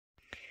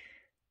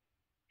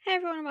Hey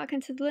everyone and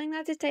welcome to The Learning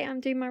Ladder. Today I'm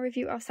doing my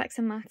review of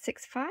Saxon Math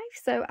 6.5.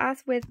 So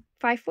as with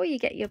 5.4 you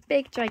get your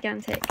big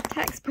gigantic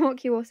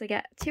textbook. You also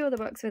get two other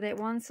books with it.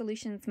 One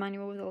solutions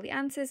manual with all the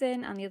answers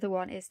in and the other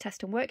one is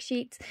test and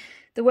worksheets.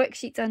 The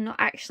worksheets are not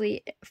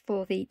actually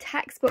for the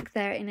textbook,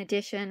 they're in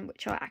addition,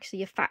 which are actually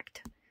your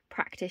fact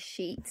practice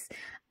sheets,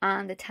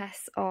 and the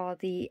tests are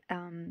the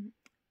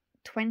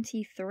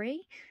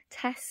 23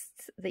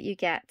 tests that you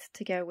get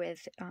to go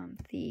with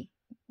the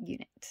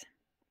unit.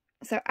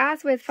 So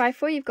as with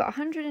 5.4, you've got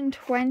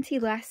 120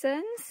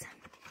 lessons.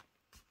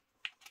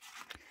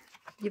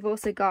 You've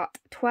also got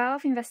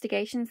 12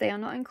 investigations. They are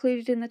not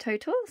included in the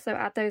total, so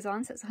add those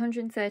on. So it's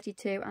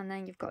 132, and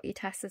then you've got your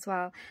tests as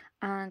well.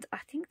 And I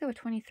think there were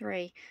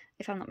 23,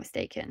 if I'm not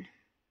mistaken.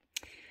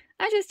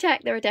 I just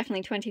checked, there are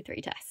definitely 23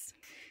 tests.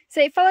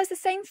 So it follows the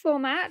same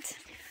format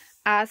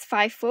as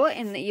 5.4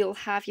 in that you'll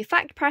have your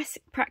fact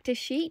practice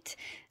sheet,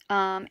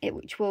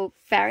 which will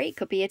vary. It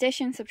could be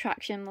addition,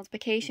 subtraction,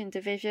 multiplication,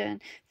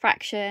 division,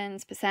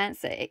 fractions, percent,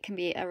 so it can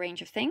be a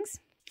range of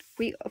things.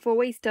 We have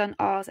always done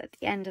ours at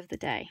the end of the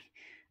day.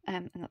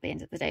 Not the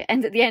end of the day,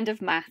 at the end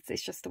of maths.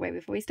 It's just the way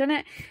we've always done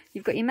it.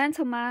 You've got your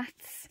mental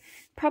maths,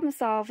 problem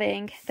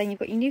solving, then you've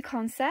got your new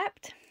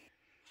concept.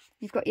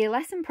 You've got your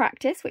lesson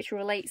practice, which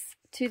relates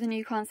to the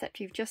new concept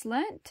you've just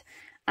learnt.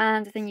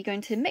 And then you go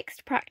into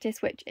mixed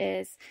practice, which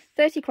is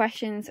 30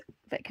 questions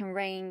that can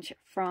range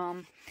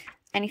from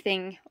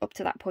anything up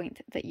to that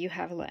point that you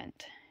have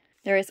learned.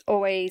 There is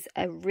always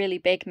a really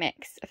big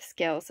mix of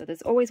skills, so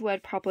there's always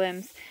word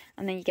problems,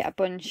 and then you get a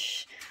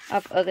bunch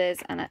of others,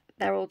 and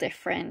they're all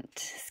different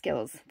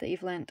skills that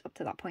you've learned up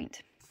to that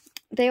point.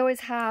 They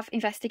always have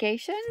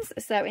investigations,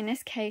 so in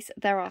this case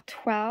there are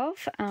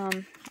 12.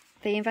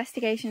 The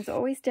investigations are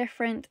always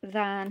different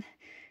than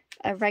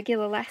a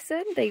regular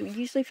lesson. They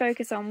usually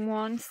focus on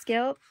one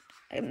skill,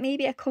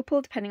 maybe a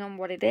couple depending on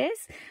what it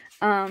is,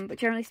 but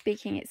generally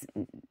speaking it's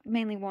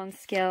mainly one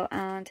skill,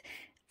 and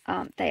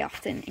they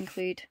often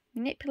include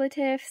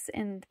manipulatives.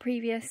 In the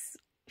previous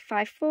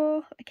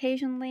 5.4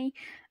 occasionally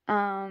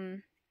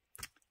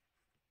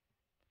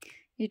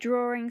you're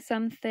drawing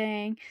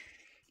something,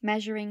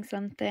 measuring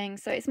something,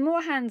 so it's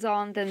more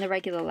hands-on than the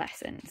regular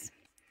lessons.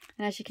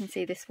 And as you can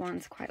see, this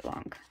one's quite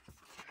long.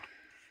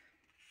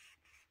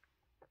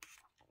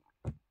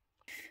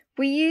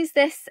 We use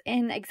this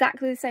in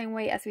exactly the same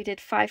way as we did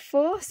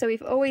 5.4. So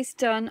we've always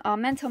done our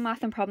mental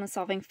math and problem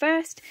solving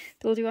first.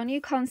 We'll do our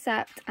new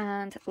concept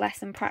and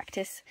lesson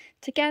practice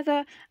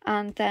together,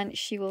 and then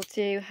she will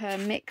do her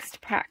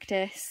mixed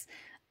practice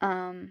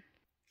at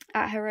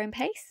her own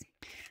pace.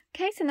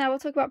 Okay, so now we'll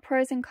talk about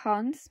pros and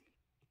cons.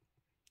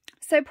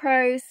 So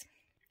pros,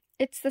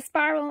 it's the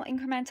spiral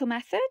incremental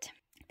method.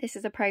 This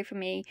is a pro for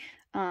me.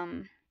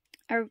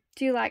 I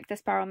do like the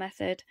spiral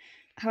method.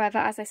 However,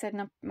 as I said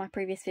in my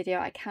previous video,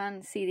 I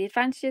can see the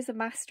advantages of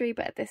mastery,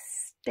 but at this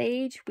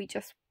stage we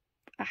just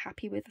are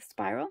happy with the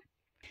spiral.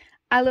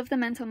 I love the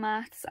mental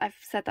maths. I've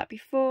said that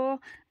before.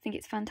 I think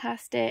it's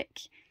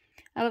fantastic.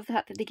 I love the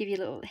fact that they give you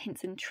little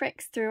hints and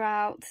tricks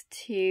throughout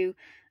to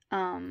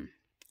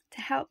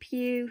help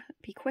you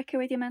be quicker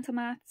with your mental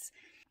maths.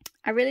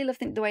 I really love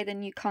the way the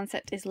new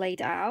concept is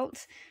laid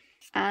out.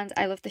 And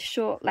I love the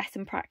short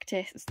lesson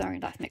practice. Sorry,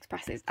 that's mixed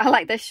practice. I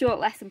like the short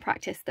lesson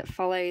practice that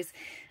follows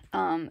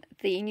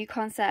the new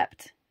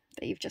concept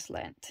that you've just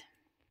learnt.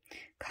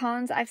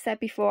 Cons, I've said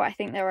before, I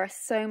think there are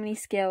so many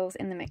skills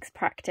in the mixed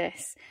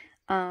practice.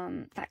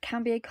 That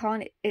can be a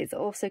con. It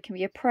also can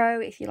be a pro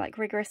if you like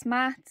rigorous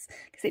maths,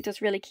 because it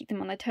does really keep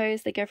them on their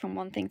toes. They go from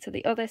one thing to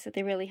the other, so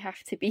they really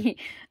have to be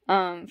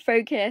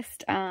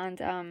focused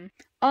and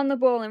on the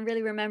ball and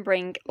really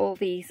remembering all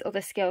these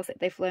other skills that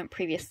they've learnt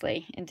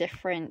previously in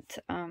different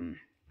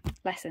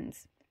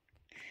lessons.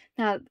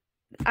 Now,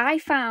 I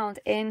found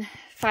in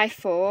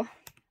 5.4,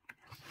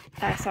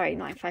 sorry,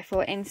 not in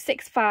 5.4, in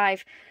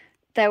 6.5,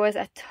 there was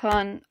a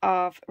ton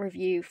of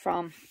review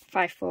from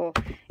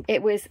 5.4.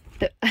 It was,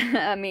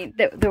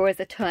 there was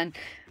a ton.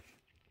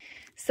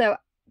 So,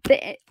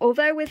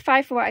 although with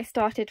 5.4 I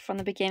started from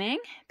the beginning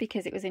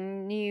because it was a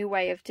new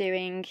way of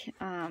doing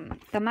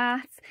the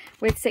maths,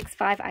 with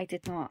 6.5 I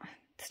did not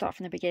start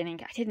from the beginning.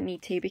 I didn't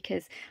need to,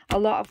 because a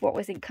lot of what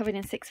was covered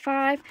in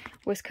 6.5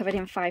 was covered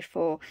in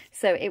 5.4.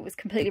 So it was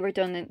completely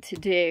redundant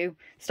to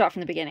start from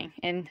the beginning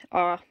in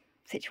our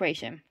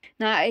situation.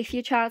 Now, if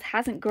your child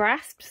hasn't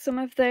grasped some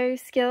of those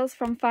skills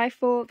from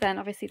 5.4, then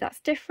obviously that's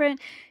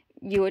different.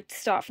 You would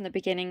start from the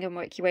beginning and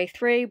work your way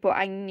through, but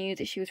I knew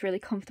that she was really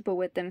comfortable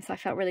with them, so I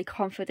felt really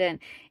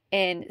confident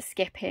in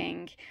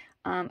skipping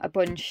a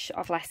bunch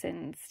of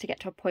lessons to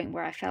get to a point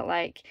where I felt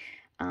like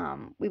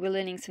we were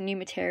learning some new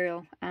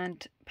material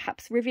and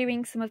perhaps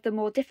reviewing some of the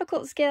more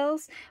difficult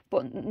skills,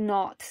 but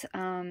not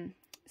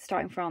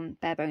starting from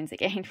bare bones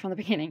again from the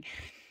beginning.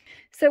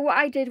 So what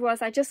I did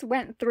was I just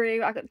went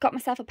through, I got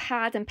myself a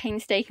pad and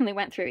painstakingly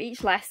went through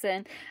each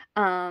lesson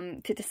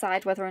to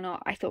decide whether or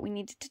not I thought we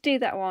needed to do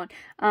that one.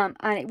 And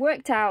it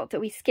worked out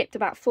that we skipped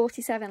about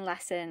 47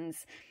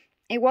 lessons.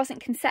 It wasn't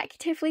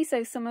consecutively,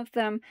 so some of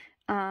them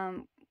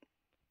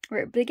were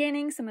at the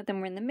beginning, some of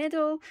them were in the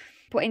middle,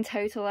 but in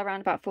total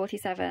around about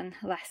 47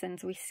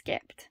 lessons we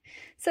skipped.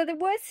 So there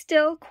was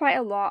still quite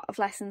a lot of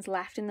lessons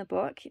left in the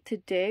book to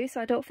do,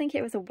 so I don't think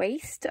it was a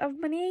waste of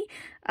money,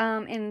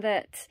 in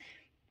that,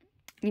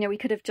 you know, we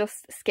could have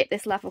just skipped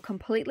this level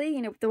completely.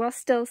 You know, there was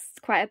still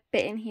quite a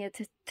bit in here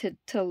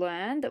to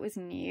learn that was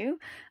new,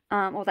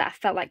 or that I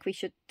felt like we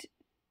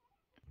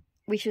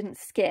shouldn't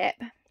skip.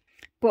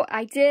 But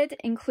I did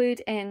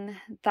include in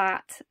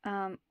that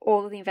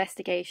all of the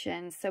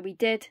investigations. So we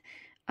did,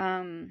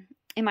 in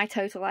my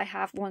total, I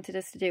have wanted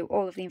us to do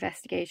all of the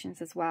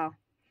investigations as well,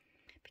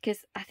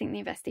 because I think the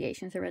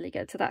investigations are really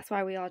good. So that's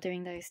why we are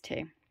doing those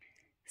too.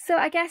 So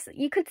I guess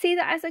you could see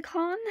that as a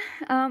con,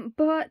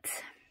 but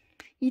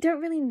you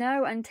don't really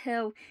know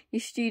until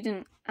your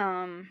student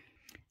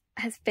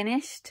has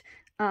finished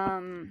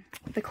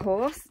the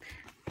course,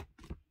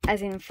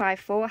 as in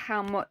 5-4,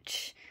 how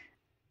much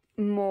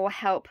more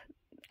help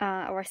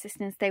or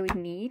assistance they would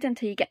need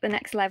until you get the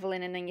next level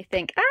in, and then you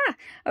think,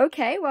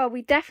 okay, well,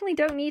 we definitely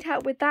don't need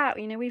help with that.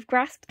 You know, we've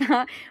grasped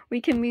that, we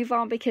can move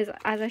on, because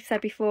as I've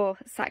said before,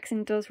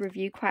 Saxon does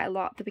review quite a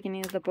lot at the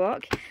beginning of the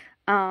book.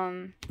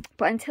 But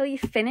until you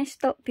finish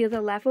the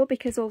other level,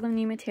 because all the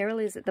new material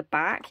is at the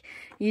back,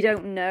 you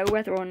don't know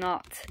whether or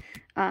not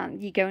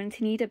you're going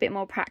to need a bit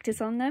more practice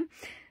on them.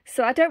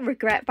 So I don't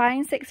regret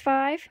buying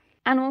 6.5,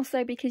 and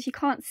also because you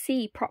can't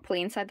see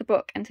properly inside the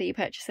book until you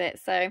purchase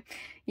it, so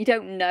you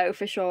don't know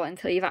for sure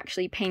until you've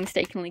actually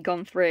painstakingly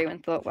gone through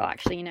and thought, well,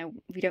 actually, you know,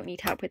 we don't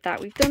need help with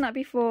that, we've done that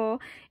before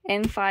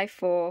in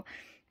 5.4.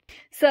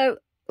 So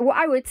what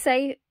I would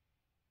say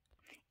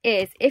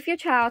is, if your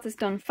child has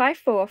done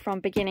 5.4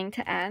 from beginning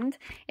to end,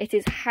 it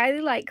is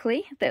highly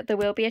likely that there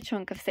will be a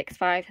chunk of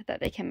 6.5 that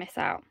they can miss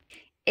out,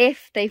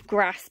 if they've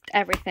grasped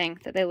everything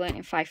that they learned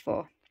in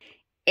 5.4.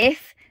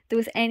 If there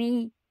was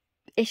any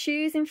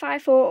issues in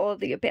 5.4, or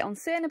that you're a bit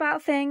uncertain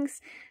about things,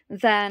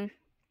 then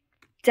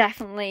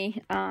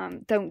definitely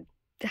don't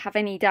have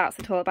any doubts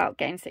at all about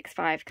getting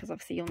 6.5, because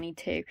obviously you'll need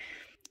to.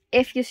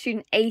 If your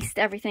student aced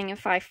everything in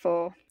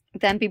 5.4,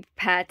 then be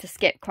prepared to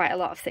skip quite a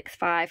lot of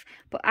 6.5.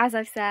 But as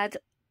I've said,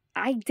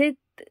 I did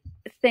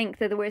think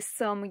that there were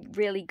some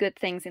really good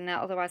things in there,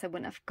 otherwise I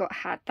wouldn't have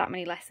had that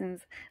many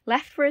lessons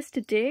left for us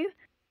to do.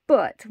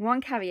 But one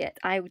caveat,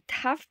 I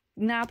have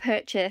now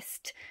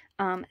purchased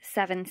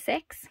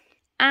 7.6,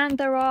 and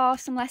there are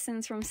some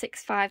lessons from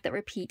 6.5 that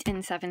repeat in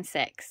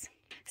 7.6.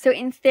 So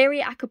in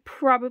theory, I could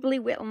probably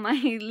whittle my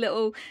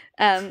little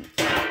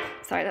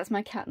sorry, that's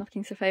my cat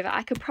knocking stuff over.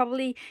 I could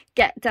probably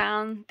get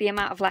down the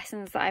amount of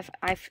lessons that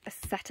I've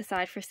set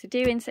aside for us to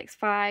do in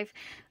 6.5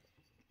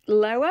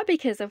 lower,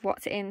 because of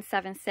what's in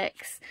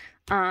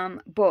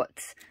 7.6.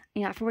 But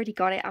you know, I've already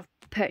got it, I've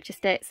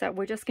purchased it, so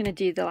we're just going to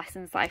do the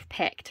lessons that I've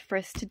picked for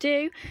us to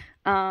do.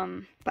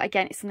 But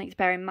again, it's something to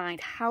bear in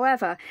mind.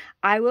 However,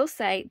 I will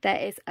say there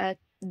is a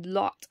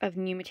lot of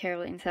new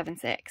material in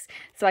 7.6,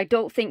 so I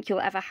don't think you'll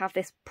ever have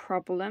this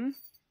problem.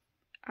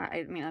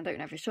 I mean, I don't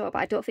know for sure, but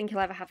I don't think you'll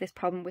ever have this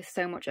problem with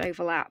so much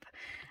overlap,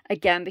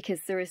 again,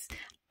 because there is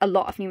a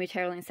lot of new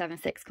material in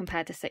 7.6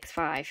 compared to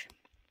 6.5.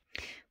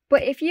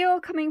 But if you're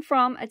coming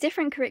from a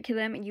different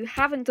curriculum and you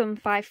haven't done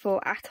 5.4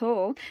 at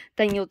all,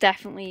 then you'll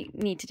definitely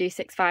need to do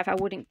 6.5. I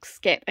wouldn't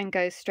skip and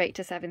go straight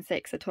to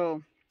 7.6 at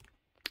all.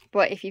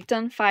 But if you've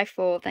done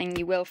 5.4, then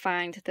you will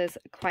find there's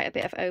quite a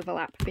bit of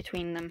overlap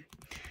between them.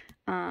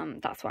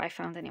 That's what I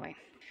found anyway.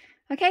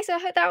 Okay, so I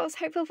hope that was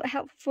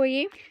helpful for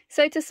you.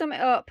 So to sum it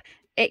up,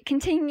 it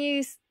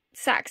continues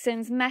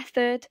Saxon's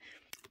method.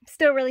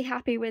 Still really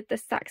happy with the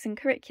Saxon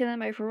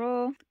curriculum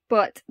overall,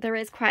 but there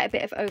is quite a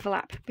bit of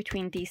overlap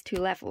between these two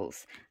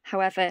levels.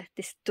 However,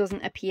 this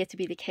doesn't appear to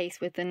be the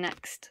case with the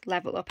next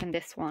level up in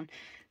this one,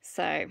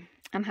 so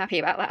I'm happy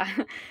about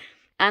that.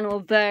 And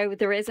although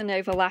there is an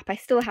overlap, I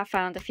still have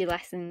found a few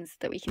lessons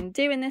that we can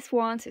do in this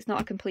one, so it's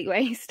not a complete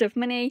waste of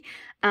money.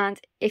 And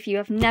if you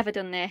have never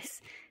done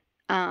this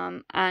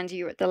and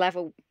you're at the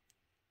level,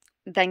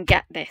 then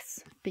get this,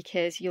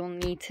 because you'll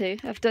need to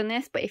have done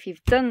this. But if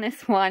you've done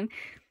this one,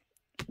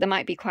 there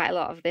might be quite a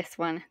lot of this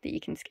one that you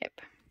can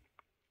skip.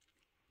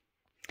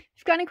 If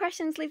you've got any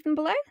questions, leave them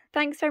below.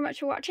 Thanks very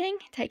much for watching.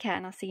 Take care,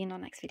 and I'll see you in our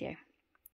next video.